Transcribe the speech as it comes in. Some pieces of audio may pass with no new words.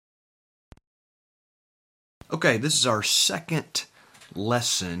Okay, this is our second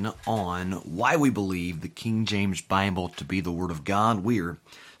lesson on why we believe the King James Bible to be the Word of God. We are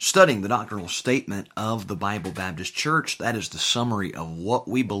studying the doctrinal statement of the Bible Baptist Church. That is the summary of what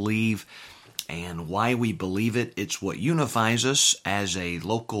we believe and why we believe it. It's what unifies us as a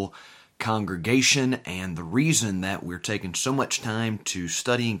local congregation, and the reason that we're taking so much time to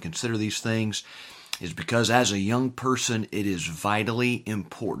study and consider these things is because as a young person, it is vitally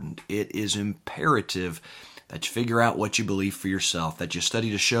important. It is imperative that you figure out what you believe for yourself, that you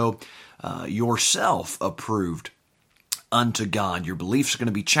study to show yourself approved unto God. Your beliefs are going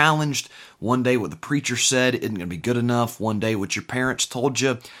to be challenged. One day what the preacher said isn't going to be good enough. One day what your parents told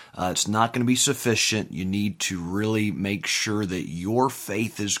you, it's not going to be sufficient. You need to really make sure that your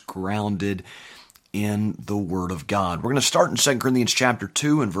faith is grounded in the Word of God. We're going to start in 2 Corinthians chapter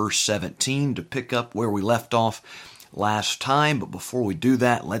 2 and verse 17 to pick up where we left off last time. But before we do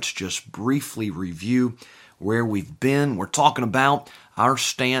that, let's just briefly review where we've been. We're talking about our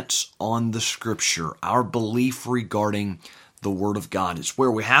stance on the Scripture, our belief regarding the Word of God. It's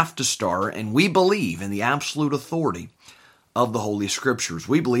where we have to start, and we believe in the absolute authority of the Holy Scriptures.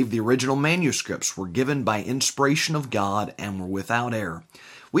 We believe the original manuscripts were given by inspiration of God and were without error.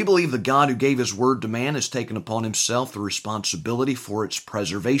 We believe the God who gave His Word to man has taken upon Himself the responsibility for its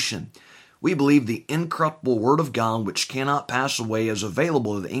preservation. We believe the incorruptible Word of God, which cannot pass away, is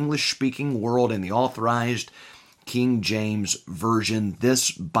available to the English-speaking world in the authorized King James Version. This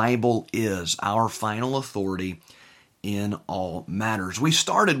Bible is our final authority in all matters. We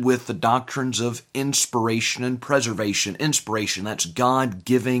started with the doctrines of inspiration and preservation. Inspiration, that's God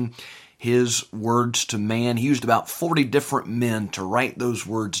giving His words to man. He used about 40 different men to write those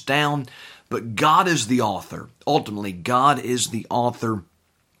words down, but God is the author. Ultimately, God is the author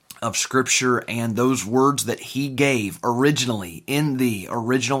of Scripture, and those words that He gave originally in the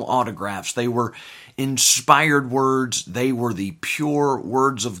original autographs, they were inspired words. They were the pure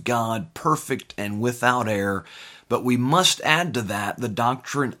words of God, perfect and without error. But we must add to that the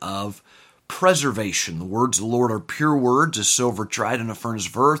doctrine of preservation. The words of the Lord are pure words, as silver tried in a furnace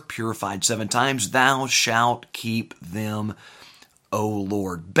of earth, purified 7 times. Thou shalt keep them, O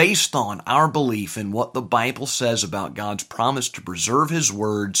Lord. Based on our belief in what the Bible says about God's promise to preserve His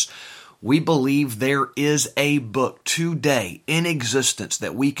words, we believe there is a book today in existence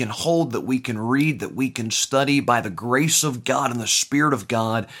that we can hold, that we can read, that we can study by the grace of God and the Spirit of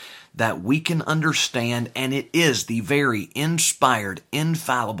God, that we can understand, and it is the very inspired,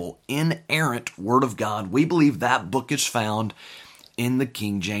 infallible, inerrant Word of God. We believe that book is found in the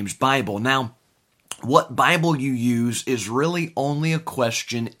King James Bible. Now, what Bible you use is really only a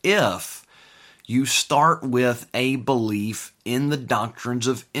question if you start with a belief in the doctrines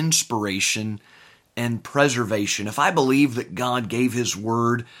of inspiration and preservation. If I believe that God gave His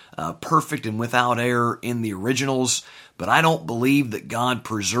Word perfect and without error in the originals, but I don't believe that God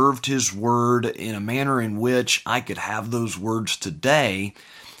preserved His Word in a manner in which I could have those words today,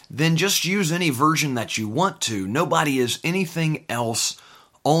 then just use any version that you want to. Nobody is anything else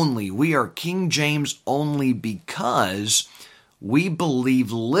only. We are King James only because we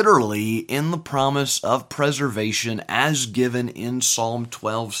believe literally in the promise of preservation as given in Psalm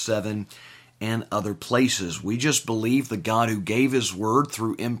 12:7 and other places. We just believe the God who gave His Word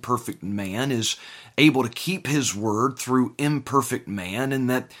through imperfect man is able to keep His Word through imperfect man, and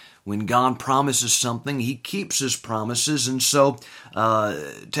that when God promises something, He keeps His promises. And so,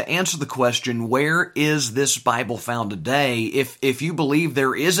 to answer the question, where is this Bible found today? If you believe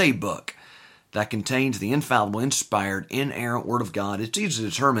there is a book that contains the infallible, inspired, inerrant Word of God, it's easy to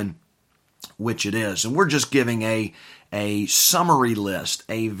determine which it is. And we're just giving a summary list,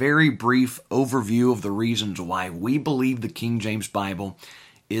 a very brief overview of the reasons why we believe the King James Bible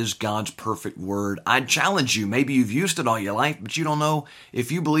is God's perfect Word. I'd challenge you, maybe you've used it all your life, but you don't know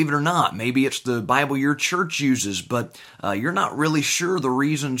if you believe it or not. Maybe it's the Bible your church uses, but you're not really sure the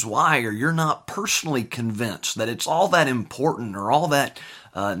reasons why, or you're not personally convinced that it's all that important or all that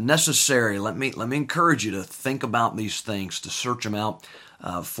necessary. Let me encourage you to think about these things, to search them out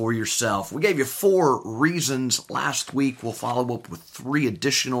for yourself. We gave you 4 reasons last week. We'll follow up with 3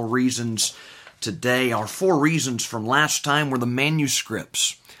 additional reasons today. Our 4 reasons from last time were the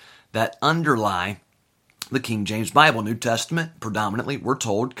manuscripts that underlie the King James Bible. New Testament, predominantly, we're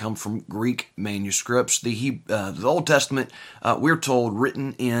told, come from Greek manuscripts. The Old Testament, we're told,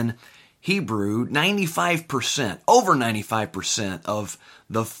 written in Hebrew. 95%, over 95% of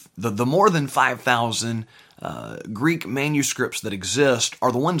the more than 5,000 Greek manuscripts that exist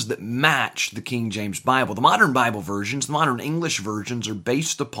are the ones that match the King James Bible. The modern Bible versions, the modern English versions, are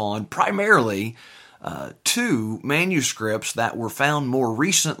based upon primarily two manuscripts that were found more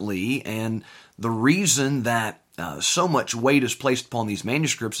recently, and the reason that so much weight is placed upon these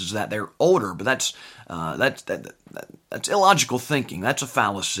manuscripts is that they're older, but that's illogical thinking. That's a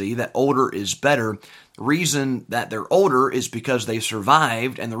fallacy. That older is better. The reason that they're older is because they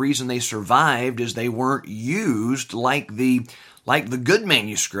survived, and the reason they survived is they weren't used like the good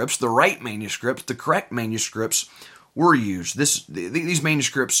manuscripts, the right manuscripts, the correct manuscripts were used. These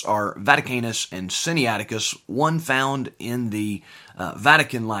manuscripts are Vaticanus and Sinaiticus, one found in the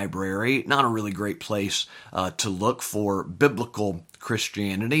Vatican Library, not a really great place to look for biblical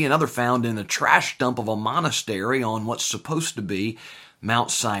Christianity, another found in a trash dump of a monastery on what's supposed to be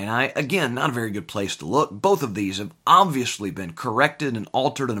Mount Sinai. Again, not a very good place to look. Both of these have obviously been corrected and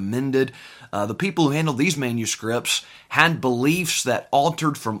altered and amended. The people who handled these manuscripts had beliefs that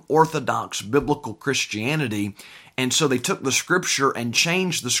altered from Orthodox biblical Christianity, and so they took the Scripture and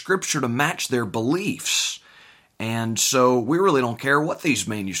changed the Scripture to match their beliefs. And so we really don't care what these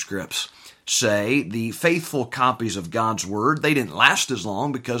manuscripts say. The faithful copies of God's Word, they didn't last as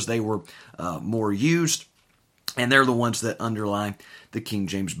long because they were more used, and they're the ones that underlie the King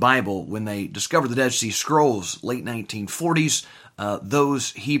James Bible. When they discovered the Dead Sea Scrolls, late 1940s,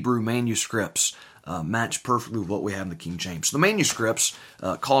 those Hebrew manuscripts match perfectly with what we have in the King James. The manuscripts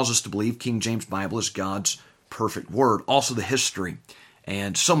cause us to believe King James Bible is God's perfect Word. Also the history,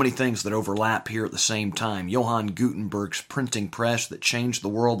 and so many things that overlap here at the same time. Johann Gutenberg's printing press that changed the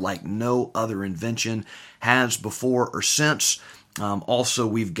world like no other invention has before or since. Also,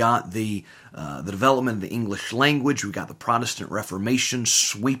 we've got the development of the English language. We've got the Protestant Reformation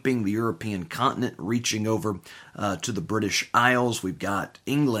sweeping the European continent, reaching over to the British Isles. We've got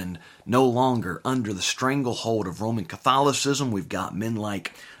England no longer under the stranglehold of Roman Catholicism. We've got men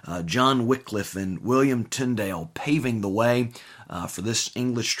like John Wycliffe and William Tyndale paving the way for this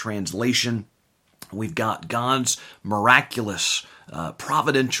English translation. We've got God's miraculous,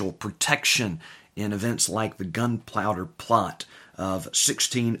 providential protection in events like the Gunpowder Plot of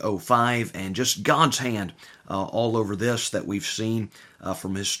 1605, and just God's hand all over this that we've seen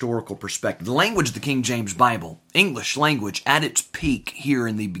from a historical perspective. The language of the King James Bible, English language, at its peak here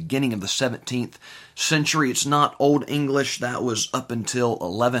in the beginning of the 17th century. It's not Old English, that was up until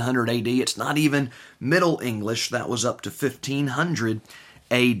 1100 AD. It's not even Middle English, that was up to 1500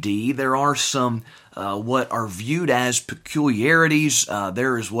 AD. There are some what are viewed as peculiarities.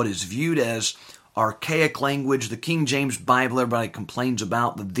 There is what is viewed as archaic language. The King James Bible, everybody complains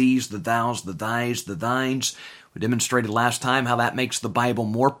about the these, the thous, the thys, the thines. We demonstrated last time how that makes the Bible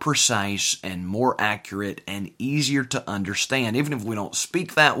more precise and more accurate and easier to understand. Even if we don't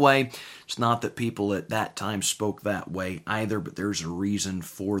speak that way, it's not that people at that time spoke that way either, but there's a reason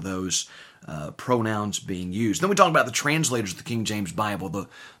for those pronouns being used. Then we talk about the translators of the King James Bible.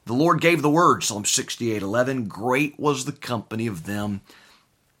 The Lord gave the word, Psalm 68:11. Great was the company of them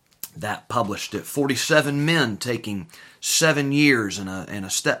that published it. 47 men taking 7 years in a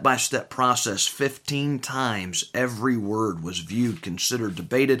step-by-step process. 15 times every word was viewed, considered,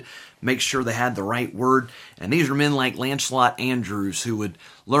 debated, make sure they had the right word. And these are men like Lancelot Andrewes, who would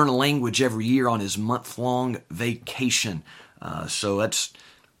learn a language every year on his month-long vacation. So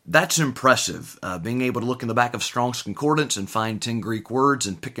that's impressive. Being able to look in the back of Strong's Concordance and find 10 Greek words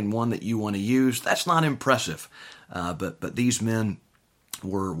and picking one that you want to use, that's not impressive. But these men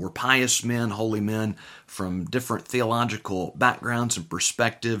were pious men, holy men from different theological backgrounds and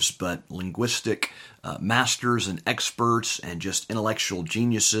perspectives, but linguistic masters and experts and just intellectual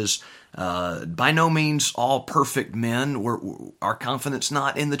geniuses. By no means all perfect men. Our confidence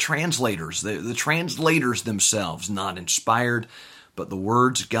not in the translators. The translators themselves not inspired, but the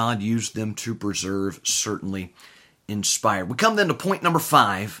words God used them to preserve certainly inspired. We come then to point number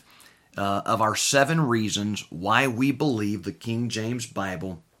 5. Of our 7 reasons why we believe the King James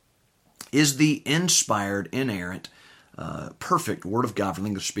Bible is the inspired, inerrant, perfect Word of God for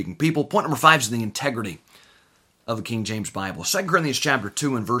English-speaking people. Point number 5 is the integrity of the King James Bible. 2 Corinthians chapter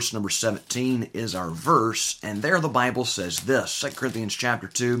 2 and verse number 17 is our verse, and there the Bible says this, 2 Corinthians chapter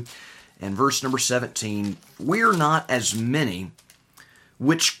 2 and verse number 17, "We are not as many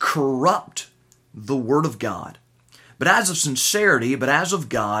which corrupt the Word of God, but as of sincerity, but as of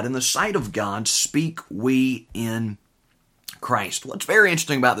God, in the sight of God, speak we in Christ." What's very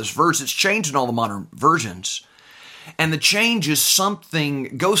interesting about this verse, it's changed in all the modern versions. And the change is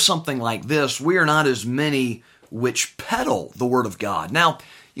goes something like this: "We are not as many which peddle the Word of God." Now,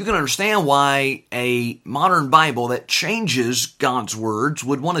 you can understand why a modern Bible that changes God's words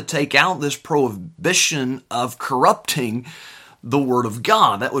would want to take out this prohibition of corrupting the Word of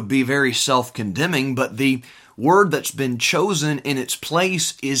God. That would be very self-condemning, but the word that's been chosen in its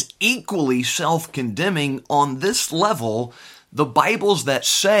place is equally self-condemning on this level. The Bibles that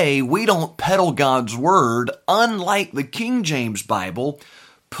say we don't peddle God's word, unlike the King James Bible,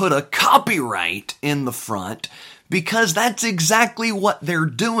 put a copyright in the front because that's exactly what they're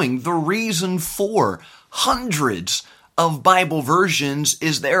doing. The reason for hundreds of Bible versions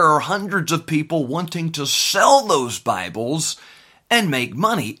is there are hundreds of people wanting to sell those Bibles and make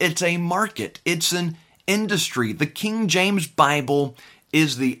money. It's a market. It's an industry. The King James Bible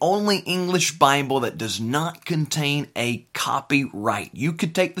is the only English Bible that does not contain a copyright. You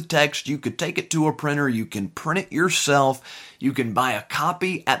could take the text, you could take it to a printer, you can print it yourself, you can buy a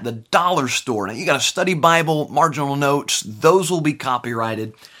copy at the dollar store. Now you got a study Bible, marginal notes, those will be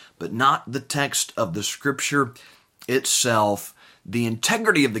copyrighted, but not the text of the Scripture itself. The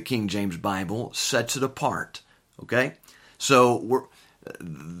integrity of the King James Bible sets it apart, okay? So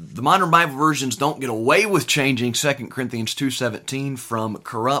the modern Bible versions don't get away with changing 2 Corinthians 2:17 from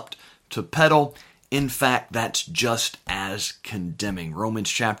corrupt to peddle. In fact, that's just as condemning. Romans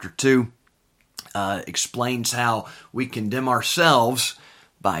chapter 2 explains how we condemn ourselves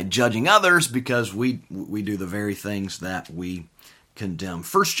by judging others because we do the very things that we condemn.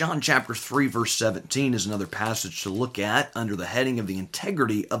 1 John chapter 3 verse 17 is another passage to look at under the heading of the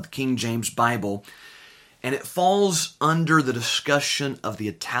integrity of the King James Bible. And it falls under the discussion of the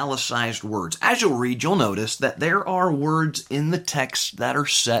italicized words. As you'll read, you'll notice that there are words in the text that are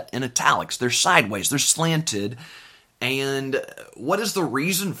set in italics. They're sideways, they're slanted. And what is the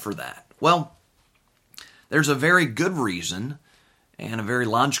reason for that? Well, there's a very good reason and a very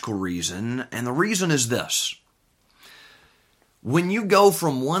logical reason. And the reason is this. When you go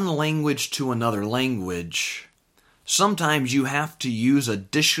from one language to another language, sometimes you have to use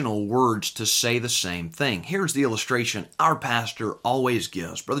additional words to say the same thing. Here's the illustration our pastor always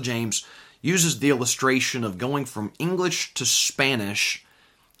gives. Brother James uses the illustration of going from English to Spanish,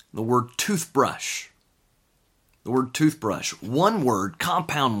 the word toothbrush. The word toothbrush. One word,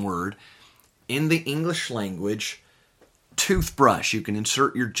 compound word, in the English language, toothbrush. You can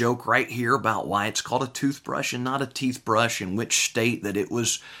insert your joke right here about why it's called a toothbrush and not a teeth brush, and which state that it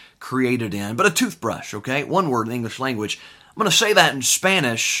was created in, but a toothbrush, okay? One word in the English language. I'm going to say that in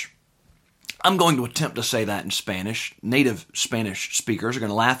Spanish. I'm going to attempt to say that in Spanish. Native Spanish speakers are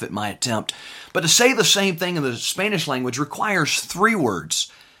going to laugh at my attempt. But to say the same thing in the Spanish language requires three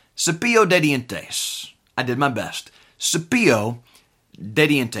words. Cepillo de dientes. I did my best. Cepillo de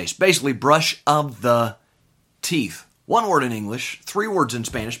dientes. Basically, brush of the teeth. One word in English, three words in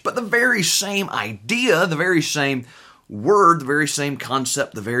Spanish, but the very same idea, the very same word, the very same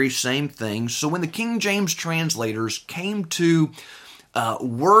concept, the very same thing. So when the King James translators came to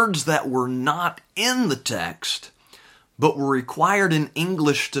words that were not in the text, but were required in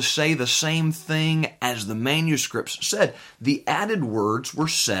English to say the same thing as the manuscripts said, the added words were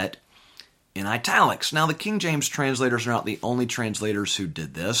set in italics. Now, the King James translators are not the only translators who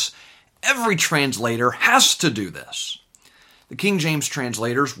did this. Every translator has to do this. The King James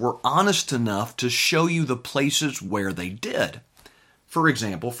translators were honest enough to show you the places where they did. For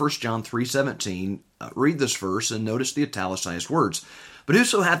example, 1 John 3:17, read this verse and notice the italicized words. But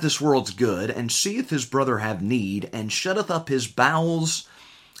whoso hath this world's good, and seeth his brother have need, and shutteth up his bowels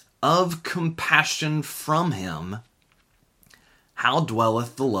of compassion from him, how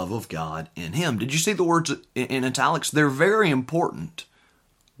dwelleth the love of God in him? Did you see the words in italics? They're very important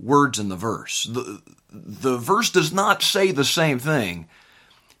words in the verse. The verse does not say the same thing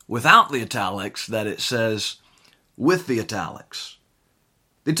without the italics that it says with the italics.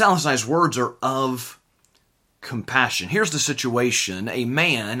 The italicized words are of compassion. Here's the situation. A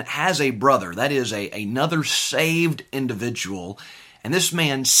man has a brother, that is another saved individual, and this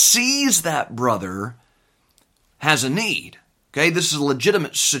man sees that brother has a need. Okay, this is a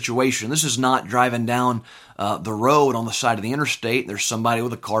legitimate situation. This is not driving down the road on the side of the interstate. There's somebody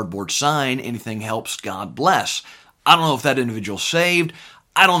with a cardboard sign, anything helps, God bless. I don't know if that individual's saved.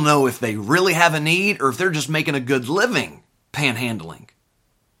 I don't know if they really have a need or if they're just making a good living panhandling.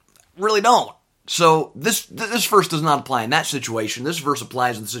 Really don't. So this verse does not apply in that situation. This verse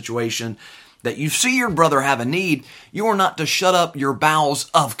applies in the situation that you see your brother have a need. You are not to shut up your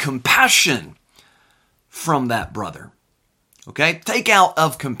bowels of compassion from that brother. Okay, take out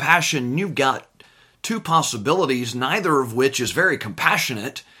of compassion, you've got two possibilities, neither of which is very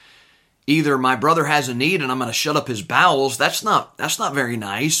compassionate. Either my brother has a need and I'm going to shut up his bowels, that's not very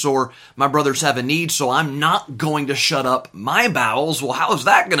nice, or my brothers have a need, so I'm not going to shut up my bowels. Well, how is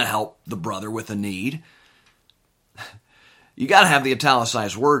that going to help the brother with a need? You got to have the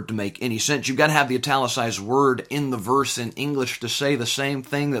italicized word to make any sense. You've got to have the italicized word in the verse in English to say the same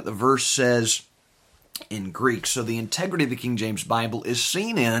thing that the verse says in Greek. So the integrity of the King James Bible is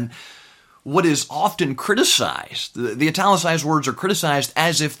seen in what is often criticized. The italicized words are criticized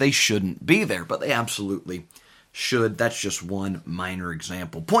as if they shouldn't be there, but they absolutely should. That's just one minor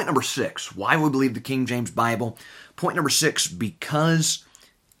example. Point number 6, why we believe the King James Bible. Point number 6, because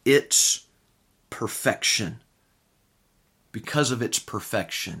it's perfection. Because of its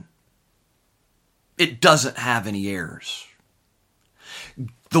perfection. It doesn't have any errors.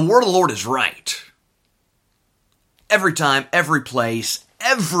 The word of the Lord is right. Every time, every place,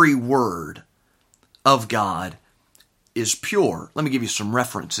 every word of God is pure. Let me give you some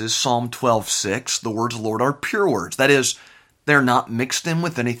references. Psalm 12:6, the words of the Lord are pure words. That is, they're not mixed in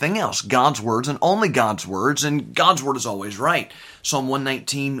with anything else. God's words and only God's words, and God's word is always right. Psalm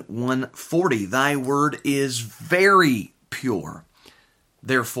 119:140, thy word is very pure.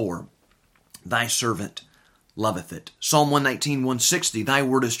 Therefore, thy servant loveth it. Psalm 119:160, thy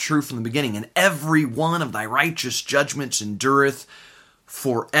word is true from the beginning, and every one of thy righteous judgments endureth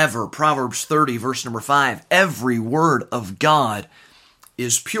forever. Proverbs 30, verse number 5, every word of God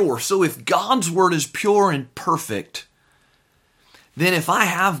is pure. So if God's word is pure and perfect, then if I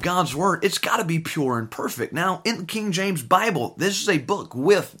have God's word, it's got to be pure and perfect. Now, in the King James Bible, this is a book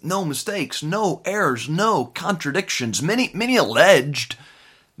with no mistakes, no errors, no contradictions, many alleged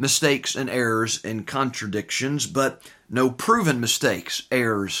mistakes and errors and contradictions, but no proven mistakes,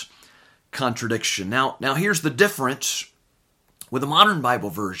 errors, contradiction. Now here's the difference with the modern Bible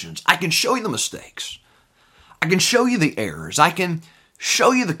versions. I can show you the mistakes. I can show you the errors. I can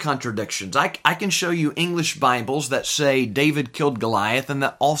show you the contradictions. I can show you English Bibles that say David killed Goliath and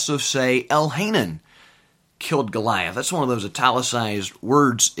that also say Elhanan killed Goliath. That's one of those italicized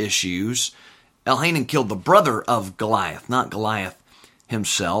words issues. Elhanan killed the brother of Goliath, not Goliath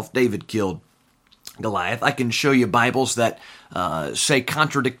himself. David killed Goliath. I can show you Bibles that say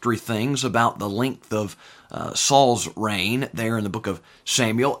contradictory things about the length of Saul's reign there in the book of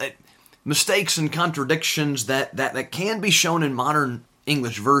Samuel. Mistakes and contradictions that can be shown in modern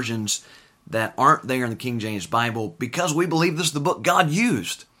English versions that aren't there in the King James Bible because we believe this is the book God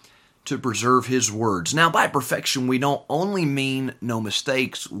used to preserve His words. Now, by perfection, we don't only mean no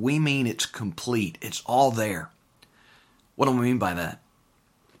mistakes, we mean it's complete. It's all there. What do we mean by that?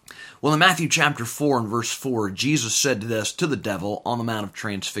 Well, in Matthew chapter 4 and verse 4, Jesus said this to the devil on the Mount of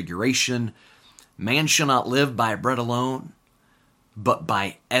Transfiguration, man shall not live by bread alone, but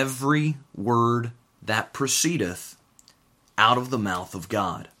by every word that proceedeth out of the mouth of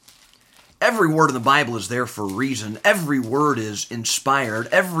God. Every word in the Bible is there for a reason. Every word is inspired.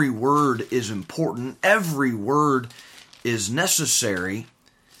 Every word is important. Every word is necessary.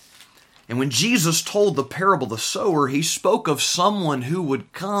 And when Jesus told the parable of the sower, He spoke of someone who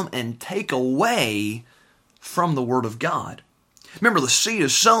would come and take away from the Word of God. Remember, the seed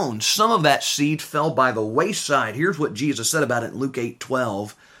is sown. Some of that seed fell by the wayside. Here's what Jesus said about it in Luke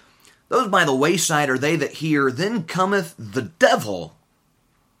 8:12. Those by the wayside are they that hear, then cometh the devil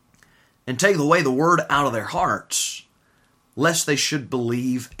and taketh away the word out of their hearts, lest they should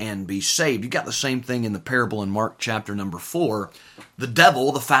believe and be saved. You got the same thing in the parable in Mark chapter number 4. The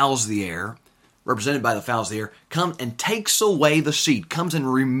devil, the fowls of the air, represented by the fowls of the air, comes and takes away the seed, comes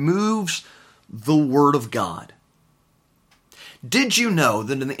and removes the word of God. Did you know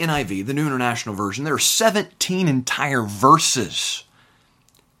that in the NIV, the New International Version, there are 17 entire verses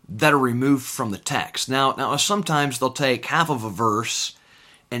that are removed from the text? Now sometimes they'll take half of a verse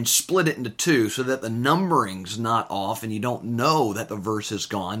and split it into two so that the numbering's not off and you don't know that the verse is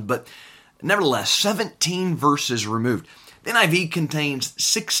gone. But nevertheless, 17 verses removed. The NIV contains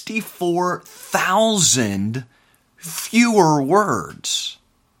 64,000 fewer words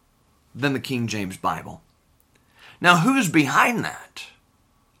than the King James Bible. Now, who's behind that?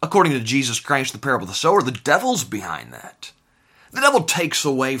 According to Jesus Christ, the parable of the sower, the devil's behind that. The devil takes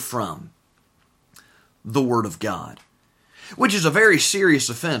away from the Word of God, which is a very serious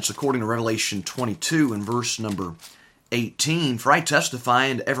offense according to Revelation 22 and verse number 18. For I testify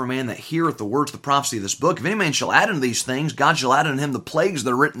unto every man that heareth the words of the prophecy of this book, if any man shall add unto these things, God shall add unto him the plagues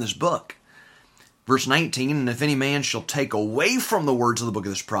that are written in this book. Verse 19, and if any man shall take away from the words of the book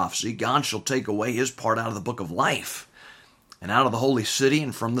of this prophecy, God shall take away his part out of the book of life, and out of the holy city,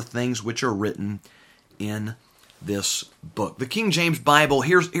 and from the things which are written in this book. The King James Bible,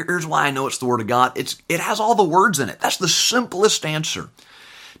 here's why I know it's the Word of God. It has all the words in it. That's the simplest answer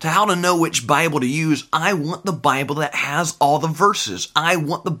to how to know which Bible to use. I want the Bible that has all the verses. I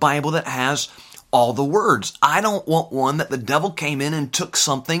want the Bible that has all the words. I don't want one that the devil came in and took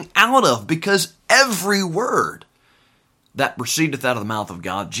something out of, because every word that proceedeth out of the mouth of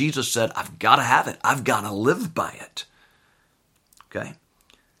God, Jesus said, I've got to have it. I've got to live by it. Okay?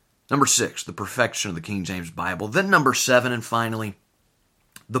 Number 6, the perfection of the King James Bible. Then number 7, and finally,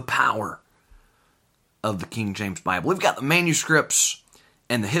 the power of the King James Bible. We've got the manuscripts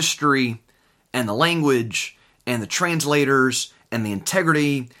and the history and the language and the translators and the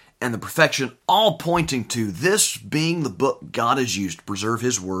integrity and the perfection, all pointing to this being the book God has used to preserve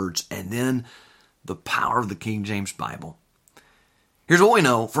His words, and then the power of the King James Bible. Here's what we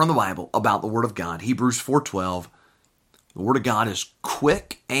know from the Bible about the Word of God. Hebrews 4:12, the Word of God is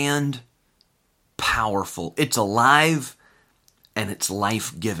quick and powerful. It's alive and it's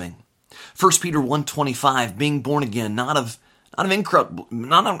life-giving. 1 Peter 1:25, being born again, not of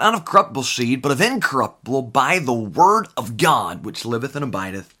corruptible seed, but of incorruptible, by the Word of God, which liveth and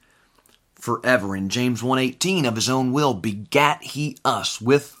abideth forever. In James 1:18, of His own will begat He us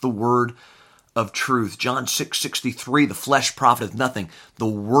with the word of truth. John 6:63, the flesh profiteth nothing. The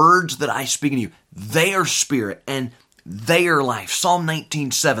words that I speak unto you, they are spirit and they are life. Psalm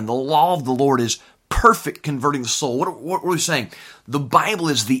 19:7, the law of the Lord is perfect, converting the soul. What are we saying? The Bible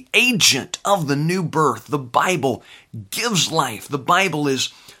is the agent of the new birth. The Bible gives life. The Bible is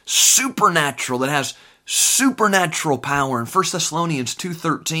supernatural. It has supernatural power. In 1 Thessalonians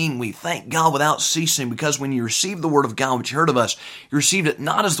 2:13, we thank God without ceasing, because when you receive the word of God, which you heard of us, you received it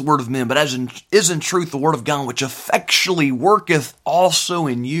not as the word of men, but as is in truth the word of God, which effectually worketh also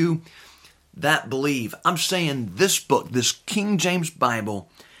in you that believe. I'm saying this book, this King James Bible,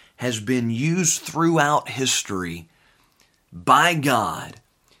 has been used throughout history by God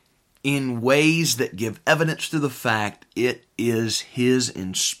in ways that give evidence to the fact it is His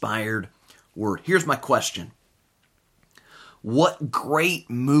inspired word. Here's my question. What great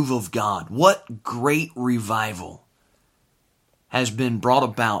move of God, what great revival has been brought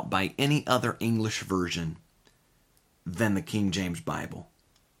about by any other English version than the King James Bible?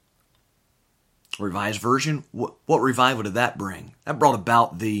 Revised Version, what revival did that bring? That brought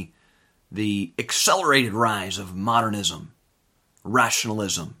about the accelerated rise of modernism,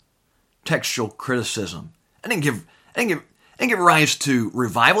 rationalism, textual criticism. It didn't give rise to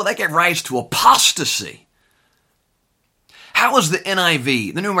revival. That gave rise to apostasy. How has the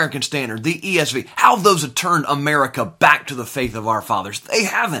NIV, the New American Standard, the ESV, how have those turned America back to the faith of our fathers? They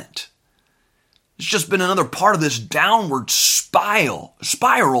haven't. It's just been another part of this downward spiral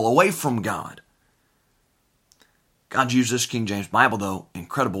away from God. God used this King James Bible, though, in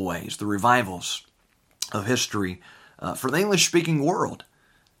incredible ways. The revivals of history for the English-speaking world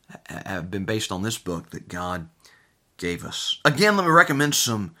have been based on this book that God gave us. Again, let me recommend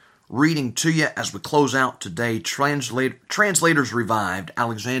some reading to you as we close out today. Translators Revived,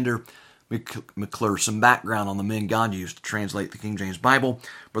 Alexander McClure. Some background on the men God used to translate the King James Bible.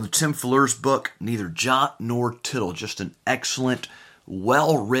 Brother Tim Fuller's book, Neither Jot Nor Tittle. Just an excellent,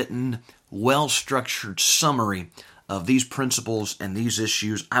 well-written, well-structured summary of these principles and these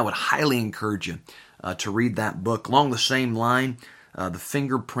issues. I would highly encourage you to read that book. Along the same line, The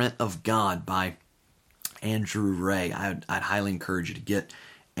Fingerprint of God by Andrew Ray. I'd highly encourage you to get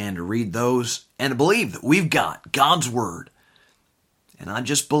and to read those and to believe that we've got God's Word. And I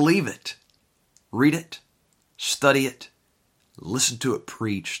just believe it. Read it, study it, listen to it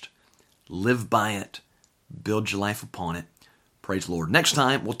preached, live by it, build your life upon it. Praise the Lord. Next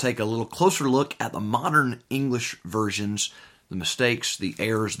time, we'll take a little closer look at the modern English versions, the mistakes, the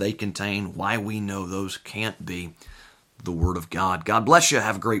errors they contain, why we know those can't be the Word of God. God bless you.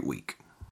 Have a great week.